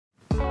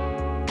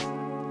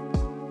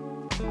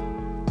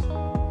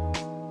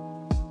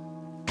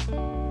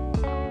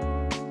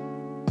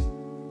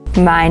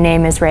My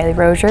name is Riley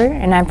Rosauer,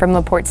 and I'm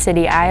from Porte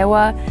City,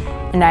 Iowa,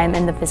 and I'm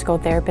in the Physical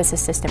Therapist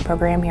Assistant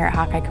program here at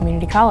Hawkeye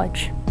Community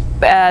College.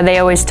 They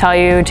always tell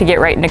you to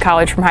get right into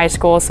college from high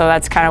school, so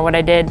that's kind of what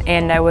I did,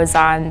 and I was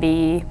on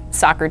the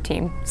soccer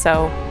team,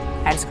 so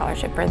I had a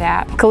scholarship for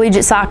that.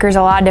 Collegiate soccer is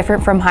a lot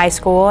different from high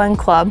school and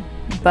club,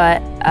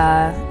 but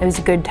it was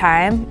a good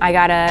time. I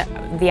got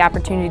the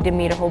opportunity to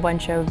meet a whole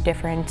bunch of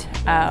different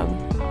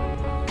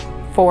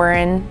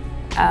foreign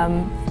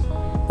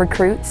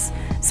recruits,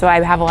 so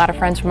I have a lot of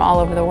friends from all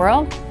over the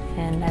world,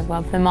 and I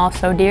love them all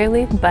so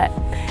dearly, but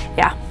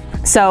yeah.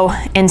 So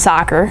in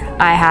soccer,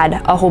 I had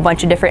a whole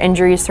bunch of different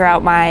injuries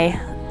throughout my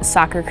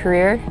soccer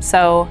career,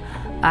 so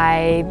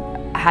I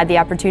had the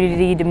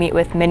opportunity to meet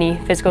with many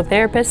physical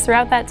therapists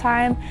throughout that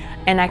time,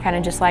 and I kind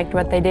of just liked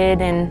what they did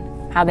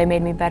and how they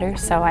made me better,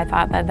 so I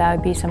thought that that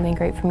would be something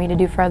great for me to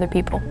do for other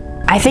people.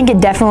 I think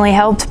it definitely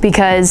helped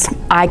because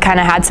I kind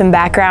of had some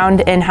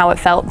background in how it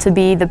felt to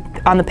be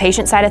on the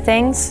patient side of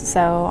things,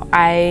 so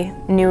I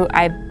knew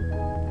I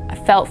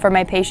felt for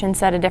my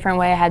patients at a different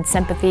way. I had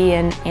sympathy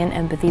and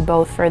empathy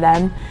both for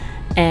them,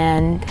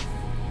 and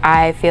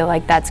I feel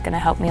like that's going to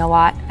help me a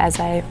lot as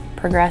I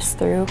progress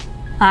through.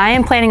 I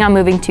am planning on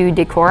moving to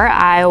Decorah,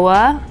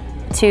 Iowa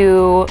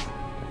to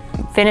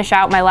finish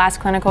out my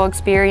last clinical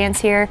experience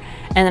here,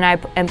 and then I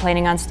am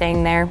planning on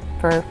staying there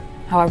for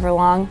however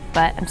long,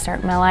 but I'm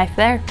starting my life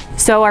there.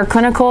 So our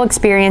clinical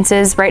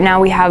experiences, right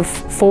now we have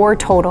 4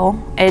 total.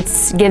 It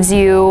gives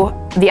you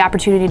the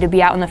opportunity to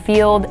be out in the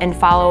field and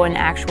follow an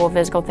actual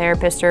physical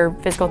therapist or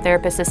physical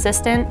therapist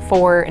assistant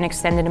for an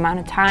extended amount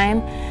of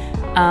time.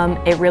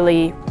 It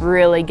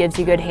really gives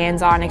you good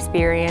hands-on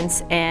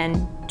experience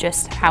and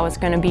just how it's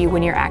going to be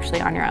when you're actually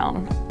on your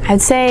own.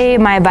 I'd say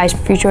my advice for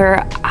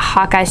future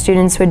Hawkeye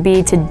students would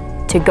be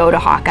to go to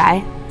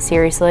Hawkeye,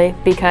 seriously,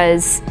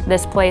 because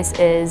this place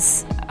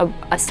is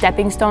a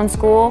stepping stone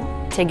school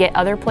to get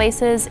other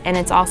places, and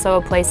it's also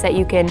a place that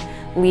you can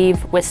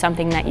leave with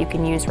something that you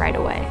can use right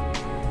away.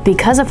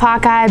 Because of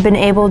Hawkeye, I've been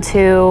able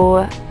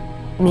to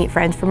meet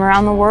friends from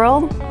around the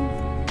world.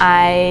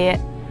 I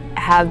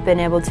have been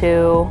able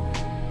to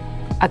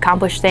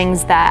accomplish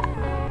things that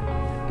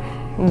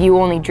you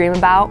only dream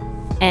about,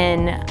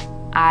 and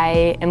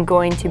I am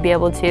going to be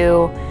able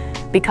to,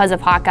 because of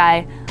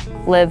Hawkeye,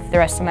 live the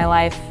rest of my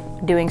life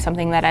doing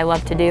something that I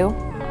love to do.